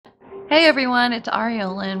Hey everyone, it's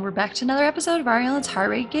Aureolin. We're back to another episode of Aureolin's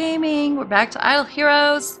Heartrate Gaming. We're back to Idle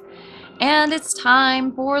Heroes, and it's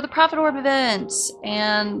time for the Prophet Orb event.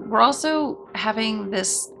 And we're also having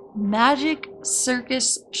this magic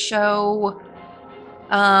circus show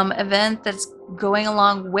event that's going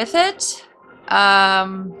along with it.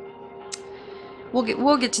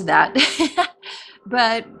 We'll get to that.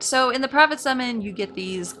 But so in the Prophet Summon, you get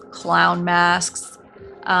these clown masks.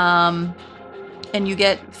 And you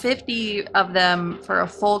get 50 of them for a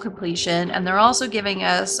full completion, and they're also giving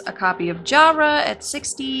us a copy of Jahra at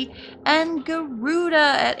 60 and Garuda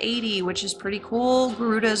at 80, which is pretty cool.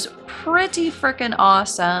 Garuda's pretty freaking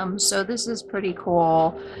awesome, so this is pretty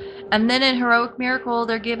cool. And then in Heroic Miracle,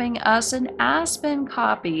 they're giving us an Aspen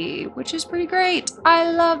copy, which is pretty great.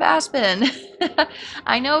 I love Aspen.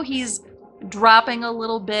 I know he's dropping a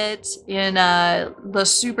little bit in the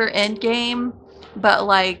super end game, but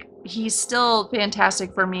like, he's still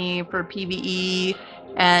fantastic for me for PvE,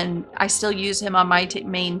 and I still use him on my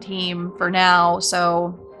main team for now,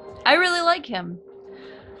 so I really like him.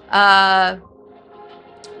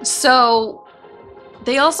 So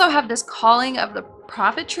they also have this calling of the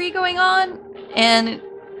Prophet tree going on, and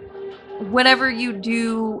whenever you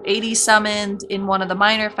do 80 summons in one of the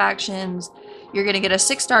minor factions, you're going to get a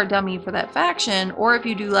 6-star dummy for that faction, or if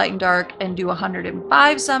you do light and dark and do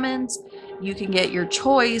 105 summons, you can get your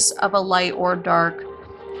choice of a light or dark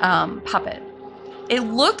puppet. It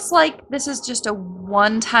looks like this is just a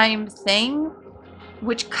one-time thing,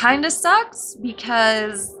 which kind of sucks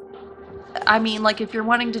because, I mean, like, if you're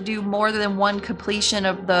wanting to do more than one completion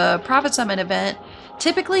of the Prophet Summon event,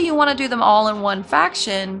 typically you want to do them all in one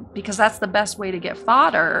faction because that's the best way to get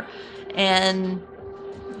fodder. And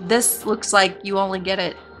this looks like you only get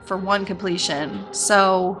it for one completion.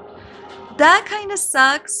 So that kind of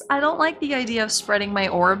sucks. I don't like the idea of spreading my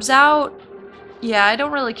orbs out. Yeah, I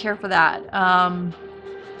don't really care for that.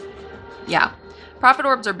 Yeah. Prophet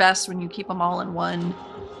orbs are best when you keep them all in one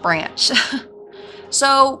branch.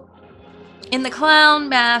 So in the clown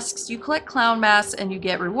masks, you collect clown masks and you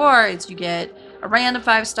get rewards. You get a random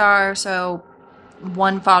 5-star, so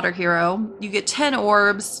one fodder hero. You get 10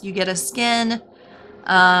 orbs, you get a skin,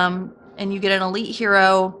 and you get an elite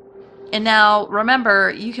hero. And now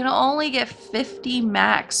remember, you can only get 50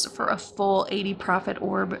 max for a full 80 Prophet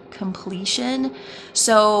Orb completion.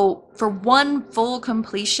 So for one full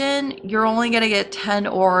completion, you're only going to get 10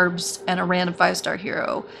 orbs and a random 5-star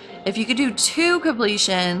hero. If you could do 2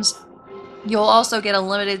 completions, you'll also get a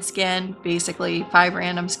limited skin, basically 5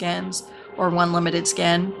 random skins or 1 limited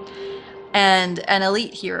skin, and an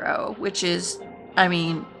elite hero, which is, I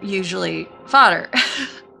mean, usually fodder.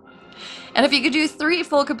 And if you could do 3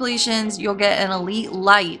 full completions, you'll get an elite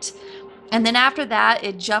light. And then after that,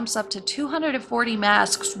 it jumps up to 240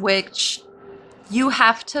 masks, which you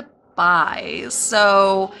have to buy.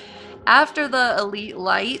 So after the elite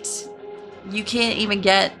light, you can't even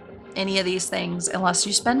get any of these things unless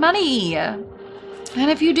you spend money. And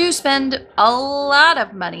if you do spend a lot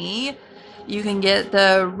of money, you can get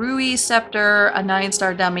the Rui Scepter, a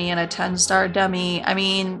 9-star dummy, and a 10-star dummy. I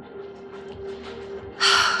mean,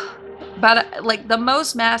 but like, the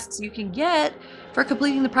most masks you can get for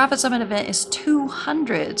completing the Prophet Summon event is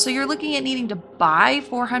 200. So you're looking at needing to buy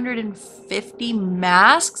 450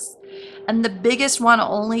 masks, and the biggest one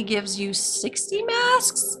only gives you 60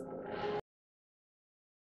 masks?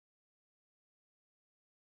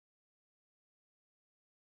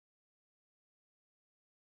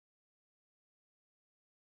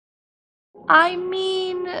 I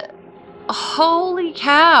mean, holy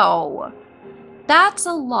cow. That's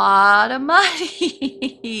a lot of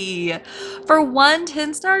money. For one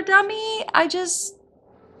 10-star dummy, why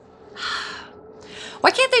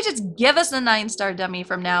can't they just give us a 9-star dummy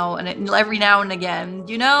from now and every now and again?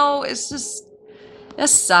 You know, it's just,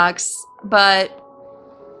 this sucks. But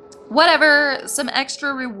whatever, some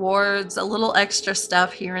extra rewards, a little extra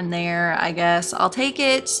stuff here and there, I guess. I'll take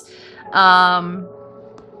it.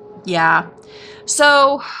 Yeah.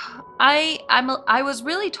 So I was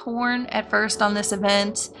really torn at first on this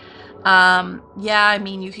event. Yeah, I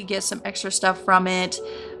mean, you could get some extra stuff from it,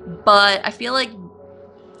 but I feel like,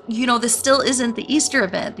 you know, this still isn't the Easter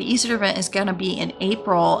event. The Easter event is going to be in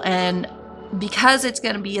April, and because it's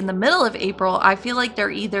going to be in the middle of April, I feel like they're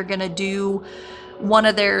either going to do one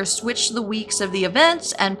of their switch the weeks of the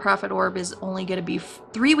events, and Prophet Orb is only going to be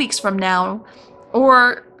 3 weeks from now,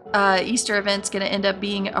 or Easter event's going to end up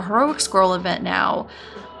being a Heroic Scroll event now.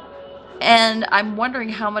 And I'm wondering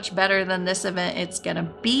how much better than this event it's going to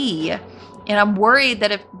be. And I'm worried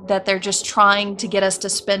that they're just trying to get us to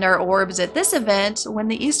spend our orbs at this event when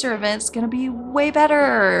the Easter event's going to be way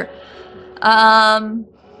better.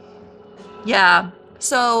 Yeah.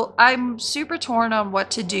 So I'm super torn on what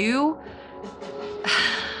to do.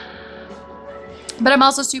 But I'm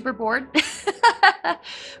also super bored,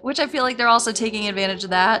 which I feel like they're also taking advantage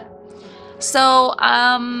of that. So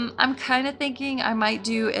I'm kind of thinking I might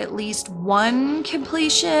do at least one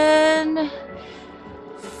completion,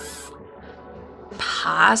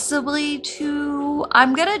 possibly two.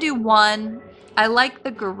 I'm gonna do one. I like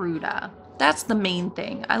the Garuda. That's the main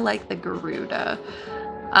thing. I like the Garuda.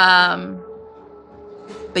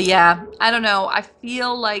 But yeah, I don't know. I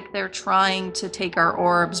feel like they're trying to take our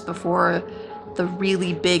orbs before the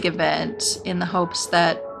really big event in the hopes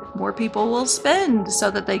that more people will spend so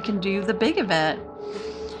that they can do the big event.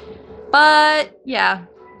 But yeah,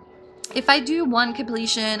 if I do one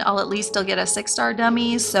completion, I'll at least still get a 6-star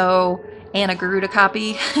dummy, so, and a Garuda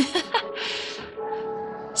copy.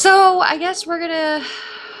 So I guess we're gonna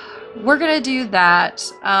do that.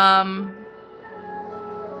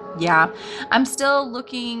 Yeah, I'm still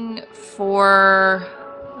looking for,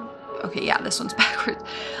 okay, yeah, this one's backwards.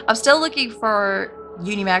 I'm still looking for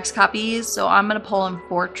Unimax copies, so I'm gonna pull in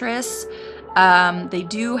Fortress. They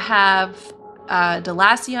do have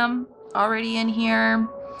Delasium already in here,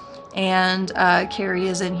 and Carrie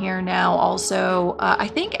is in here now also. I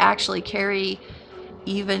think actually Carrie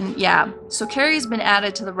even, yeah, so Carrie's been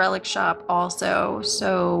added to the relic shop also,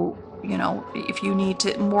 so you know, if you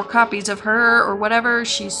need more copies of her or whatever,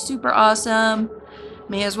 she's super awesome.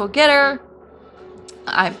 May as well get her.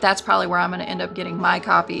 That's probably where I'm going to end up getting my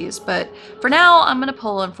copies, but for now I'm going to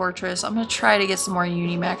pull in Fortress. I'm going to try to get some more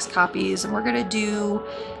Unimax copies, and we're going to do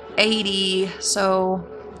 80, so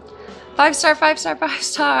 5-star, 5-star,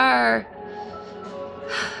 5-star.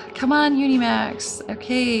 Come on, Unimax.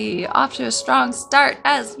 Okay, off to a strong start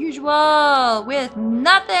as usual with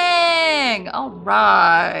nothing. All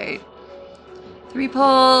right. 3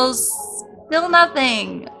 pulls, still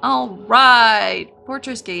nothing. All right.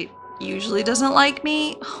 Fortress Gate usually doesn't like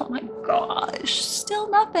me. Oh my gosh, still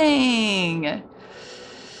nothing.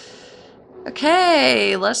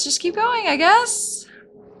 Okay, let's just keep going, I guess.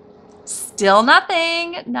 Still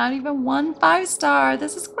nothing. Not even one 5-star.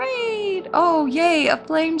 This is great. Oh, yay, a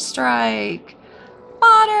flame strike.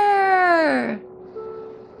 Water.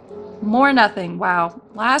 More nothing. Wow.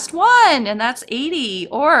 Last one, and that's 80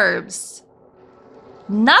 orbs.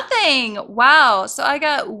 Nothing. Wow. So I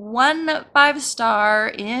got one 5-star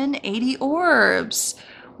in 80 orbs.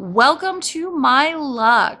 Welcome to my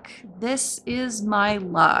luck. This is my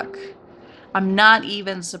luck. I'm not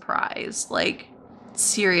even surprised. Like,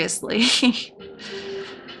 seriously.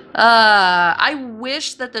 I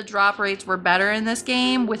wish that the drop rates were better in this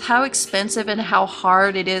game. With how expensive and how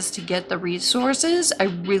hard it is to get the resources, I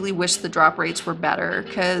really wish the drop rates were better,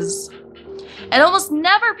 because it almost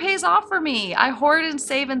never pays off for me. I hoard and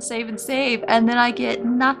save and save and save, and then I get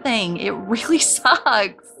nothing. It really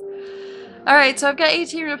sucks. Alright, so I've got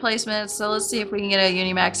 18 replacements, so let's see if we can get a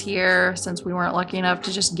Unimax here, since we weren't lucky enough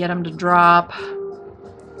to just get them to drop.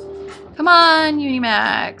 Come on,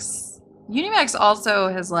 Unimax. Unimax also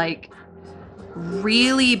has, like,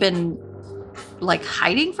 really been, like,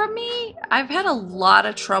 hiding from me. I've had a lot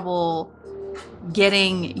of trouble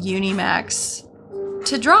getting Unimax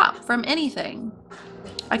to drop from anything.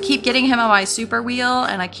 I keep getting him on my super wheel,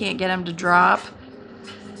 and I can't get him to drop.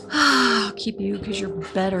 I'll keep you because you're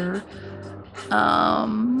better.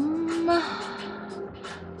 I'm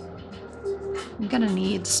gonna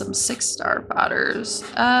need some 6-star potters.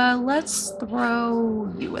 Let's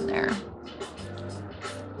throw you in there.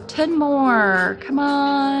 10 more. Come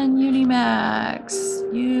on, Unimax.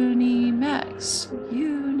 Unimax.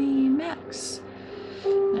 Unimax.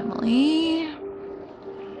 Emily.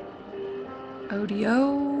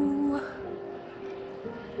 Odio.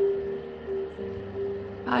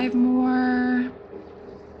 5 more.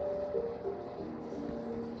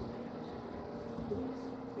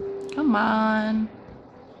 Come on.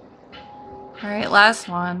 All right, last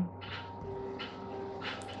one.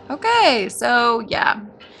 Okay, so yeah,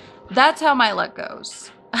 that's how my luck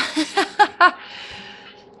goes.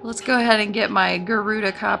 Let's go ahead and get my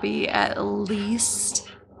Garuda copy at least.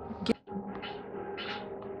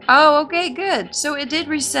 Oh, okay, good. So it did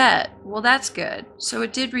reset. Well, that's good. So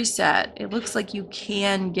it did reset. It looks like you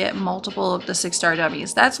can get multiple of the 6-star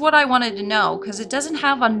dummies. That's what I wanted to know, because it doesn't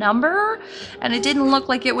have a number, and it didn't look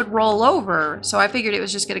like it would roll over. So I figured it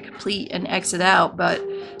was just going to complete and exit out. But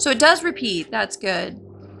so it does repeat. That's good.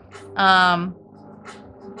 I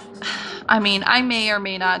mean, I may or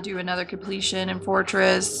may not do another completion in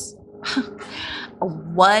Fortress. I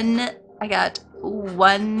got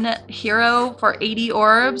 1 hero for 80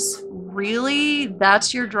 orbs. Really?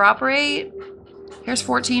 That's your drop rate? Here's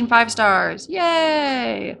 14 5-stars.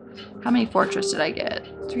 Yay! How many fortress did I get?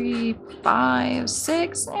 3, 5,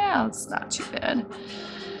 6? Yeah, that's not too bad.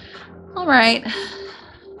 All right.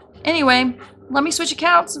 Anyway, let me switch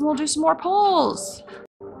accounts and we'll do some more polls.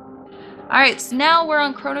 All right, so now we're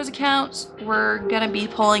on Chrono's account. We're gonna be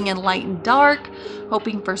pulling in light and dark,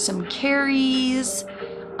 hoping for some carries.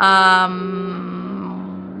 Wow,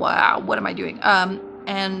 what am I doing?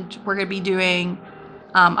 And we're gonna be doing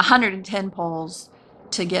 110 polls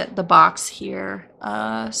to get the box here.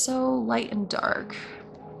 So light and dark.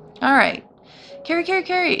 All right,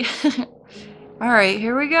 carry. All right,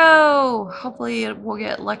 here we go. Hopefully we'll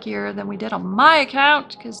get luckier than we did on my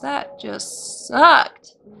account, because that just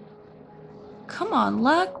sucked. Come on,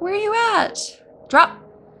 luck, where are you at? Drop.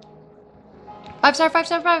 5-star,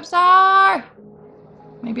 5-star, 5-star.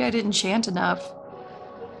 Maybe I didn't chant enough.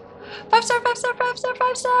 5-star, 5-star, 5-star,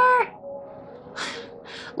 5-star.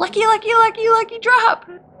 Lucky drop.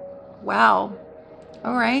 Wow.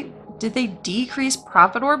 All right. Did they decrease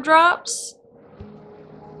profit orb drops?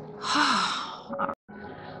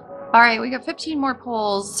 All right, we got 15 more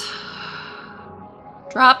pulls.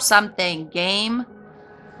 Drop something, game.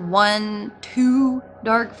 1, 2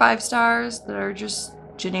 dark 5-stars that are just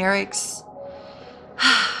generics.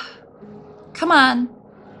 Come on.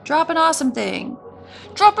 Drop an awesome thing.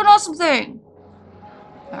 Drop an awesome thing.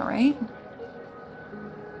 All right.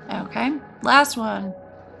 Okay, last one.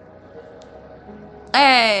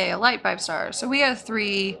 Hey, light 5-stars. So we have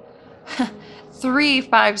 3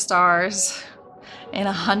 5-stars and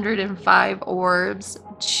 105 orbs.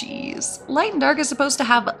 Jeez. Light and dark is supposed to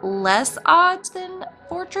have less odds than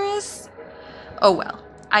fortress. Oh well,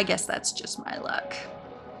 I guess that's just my luck.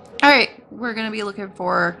 All right, we're gonna be looking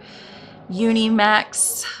for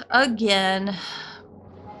Unimax again.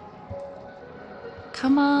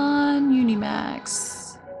 Come on,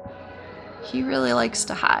 Unimax. He really likes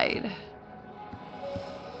to hide.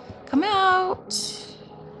 Come out.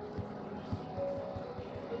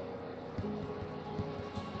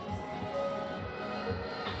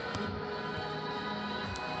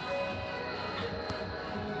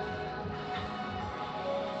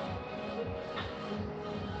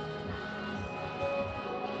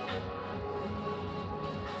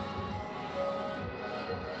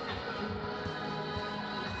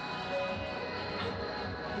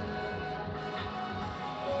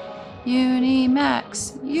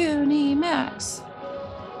 Unimax, Unimax.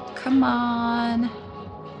 Come on.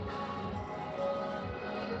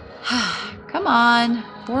 Come on.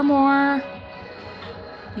 4 more.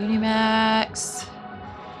 Unimax.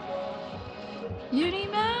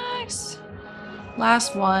 Unimax.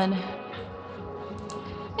 Last one.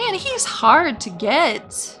 Man, he's hard to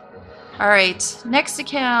get. All right, next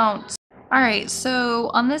account. All right, so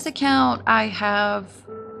on this account, I have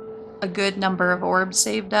a good number of orbs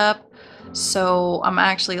saved up. So I'm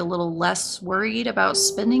actually a little less worried about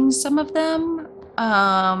spending some of them.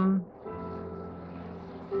 I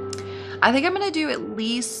think I'm gonna do at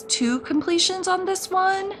least 2 completions on this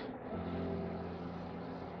one.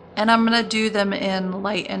 And I'm gonna do them in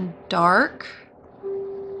light and dark.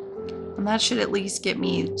 And that should at least get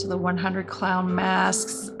me to the 100 clown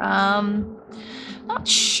masks. Not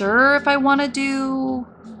sure if I wanna do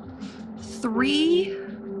 3.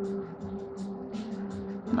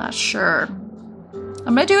 I'm not sure.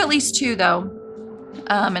 I'm gonna do at least 2 though.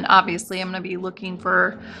 And obviously I'm gonna be looking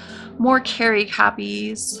for more carry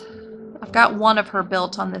copies. I've got 1 of her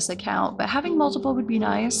built on this account, but having multiple would be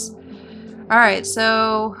nice. All right,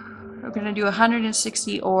 so we're gonna do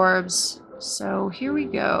 160 orbs. So here we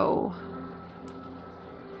go.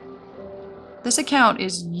 This account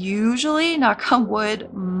is usually, knock on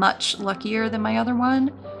wood, much luckier than my other one.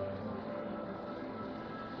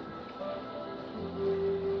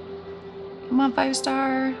 Come on,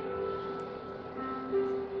 5-star.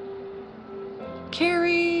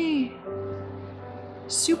 Carry.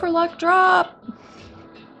 Super luck drop.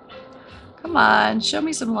 Come on, show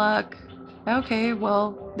me some luck. Okay,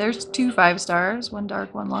 well, there's 2 5-stars, 1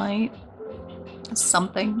 dark, 1 light. That's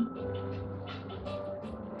something.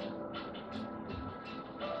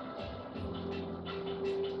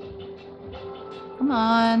 Come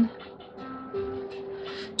on.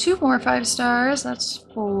 2 more 5-stars, that's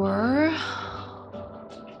 4.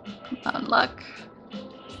 Come on, luck.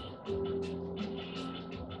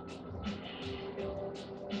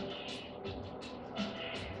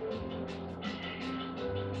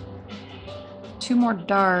 Two more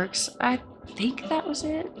darks. I think that was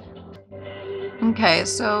it. Okay,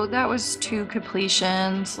 so that was 2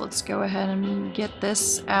 completions. Let's go ahead and get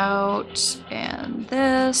this out and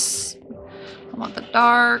this. I want the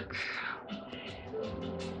dark.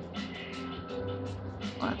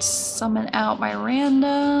 Let's summon out my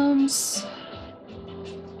randoms.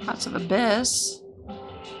 Lots of Abyss.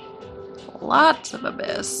 Lots of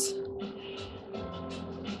Abyss.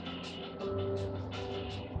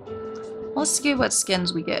 Let's see what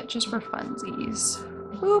skins we get, just for funsies.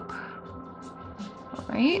 Boop.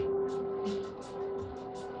 Alright.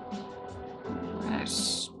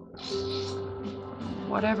 Nice.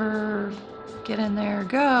 Whatever. Get in there,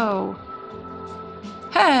 go.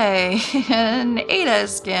 Hey! An Ada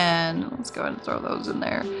skin. Let's go ahead and throw those in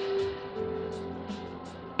there.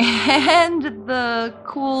 And the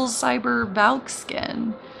cool Cyber Valk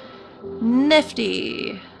skin.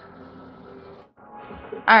 Nifty.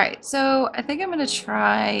 Alright, so I think I'm going to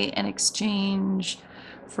try and exchange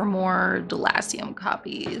for more Delacium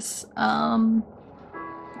copies.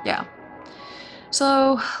 Yeah.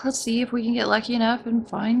 So let's see if we can get lucky enough and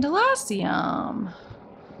find Delacium.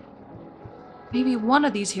 Maybe one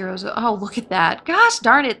of these heroes. Oh, look at that. Gosh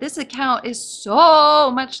darn it, this account is so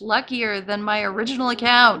much luckier than my original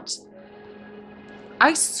account.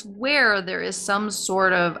 I swear there is some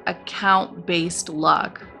sort of account-based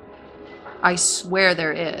luck. I swear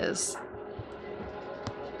there is.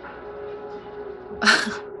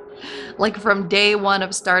 Like from day one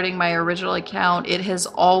of starting my original account, it has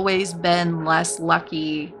always been less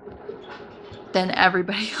lucky than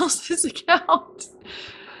everybody else's account.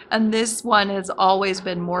 And this one has always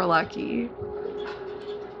been more lucky.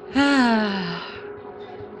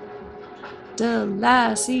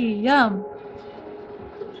 Delacium.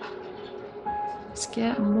 Let's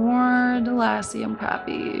get more Delacium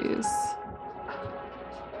copies.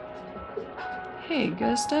 Hey,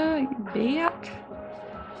 Gusta, you back?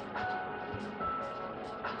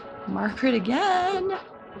 Margaret again.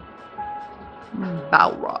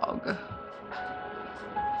 Balrog.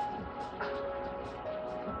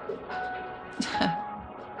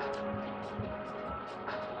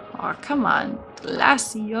 Oh, come on.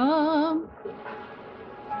 Delacium.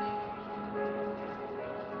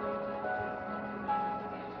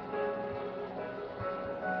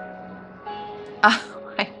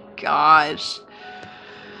 Oh my gosh.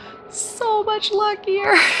 So much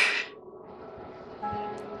luckier.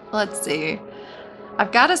 Let's see.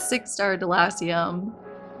 I've got a 6-star Delacium.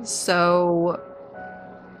 So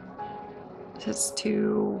it's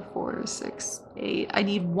 2, 4, 6, 8. I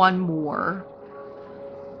need one more.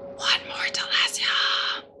 One more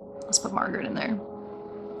Delacium. Let's put Margaret in there.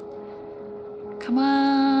 Come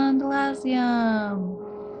on, Delacium.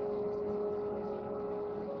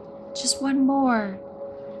 Just one more.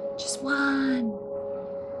 Just one.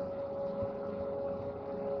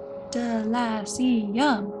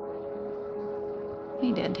 Delacium.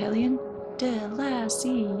 Hey, Dantalion.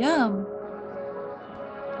 Delacium.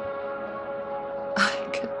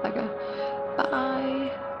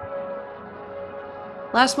 Bye.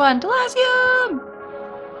 Last one. Delacium.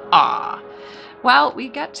 Ah. Wow, we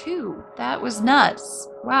got 2. That was nuts.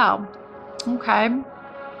 Wow. Okay.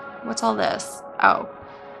 What's all this? Oh.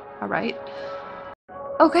 All right.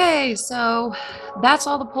 Okay, so that's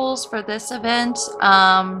all the polls for this event.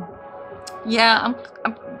 Yeah,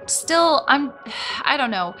 I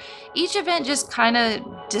don't know. Each event just kind of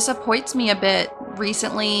disappoints me a bit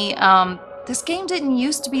recently. This game didn't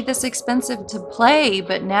used to be this expensive to play,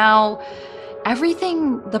 but now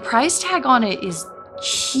everything, the price tag on it is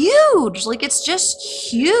huge. Like, it's just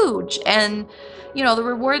huge. And, you know, the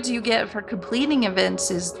rewards you get for completing events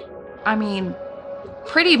is, I mean,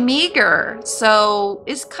 pretty meager. So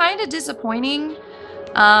it's kind of disappointing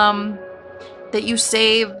that you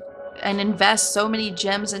save and invest so many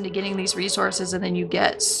gems into getting these resources and then you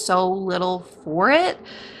get so little for it.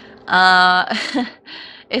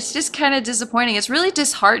 It's just kind of disappointing. It's really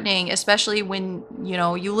disheartening, especially when, you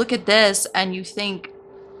know, you look at this and you think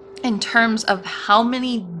in terms of how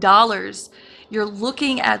many dollars you're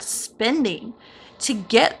looking at spending to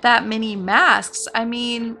get that many masks. I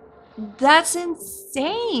mean, that's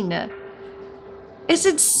insane. It's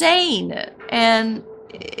insane. And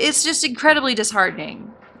it's just incredibly disheartening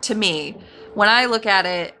to me when I look at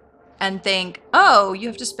it and think, oh, you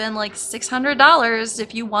have to spend like $600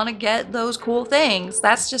 if you want to get those cool things.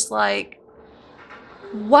 That's just like,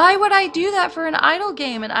 why would I do that for an idle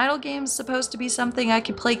game? An idle game is supposed to be something I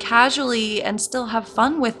can play casually and still have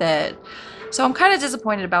fun with it. So I'm kind of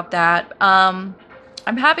disappointed about that. I'm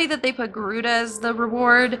happy that they put Garuda as the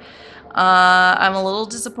reward. I'm a little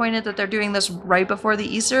disappointed that they're doing this right before the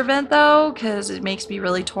Easter event, though, because it makes me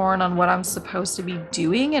really torn on what I'm supposed to be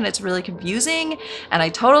doing, and it's really confusing. And I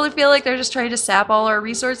totally feel like they're just trying to sap all our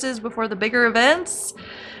resources before the bigger events.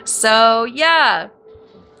 So, yeah.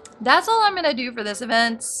 That's all I'm going to do for this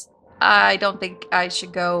event. I don't think I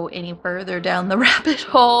should go any further down the rabbit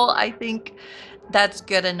hole. I think that's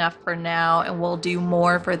good enough for now, and we'll do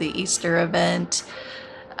more for the Easter event.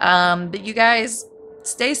 But you guys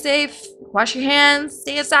stay safe, wash your hands,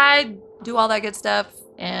 stay inside, do all that good stuff.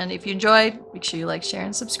 And if you enjoyed, make sure you like, share,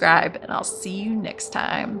 and subscribe. And I'll see you next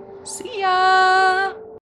time. See ya!